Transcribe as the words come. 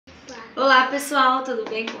Olá pessoal, tudo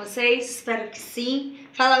bem com vocês? Espero que sim.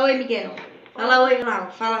 Fala oi, Miguel. Fala oi,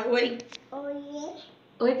 Lau. Fala oi. Oiê,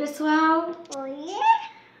 Oi, pessoal.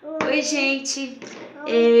 oiê, Oi, gente.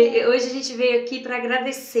 oiê. Hoje a gente veio aqui para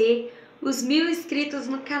agradecer os 1000 inscritos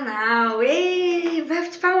no canal. Ei, vai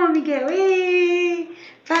de palma, Miguel. Ei,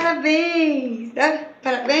 parabéns.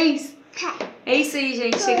 Parabéns. É isso aí,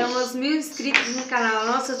 gente. Chegamos aos 1000 inscritos no canal.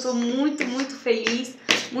 Nossa, eu tô muito feliz.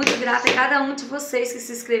 Muito grata a cada um de vocês que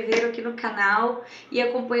se inscreveram aqui no canal e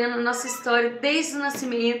acompanhando a nossa história desde o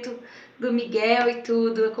nascimento do Miguel e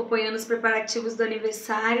tudo, acompanhando os preparativos do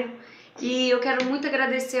aniversário. E eu quero muito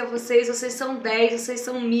agradecer a vocês, vocês são 10, vocês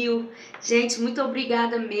são 1000. Gente, muito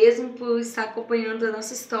obrigada mesmo por estar acompanhando a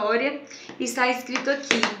nossa história e estar inscrito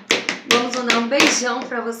aqui. Vamos mandar um beijão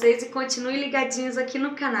pra vocês e continuem ligadinhos aqui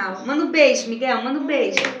no canal. Manda um beijo, Miguel, manda um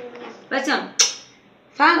beijo. Vai assim, ó.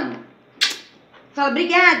 Fala. Fala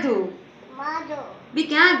obrigado. Mado,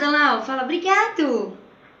 Obrigada, Lau. Fala obrigado.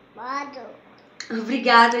 mado.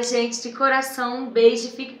 Obrigada, gente, de coração. Um beijo.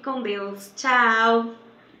 Fique com Deus. Tchau.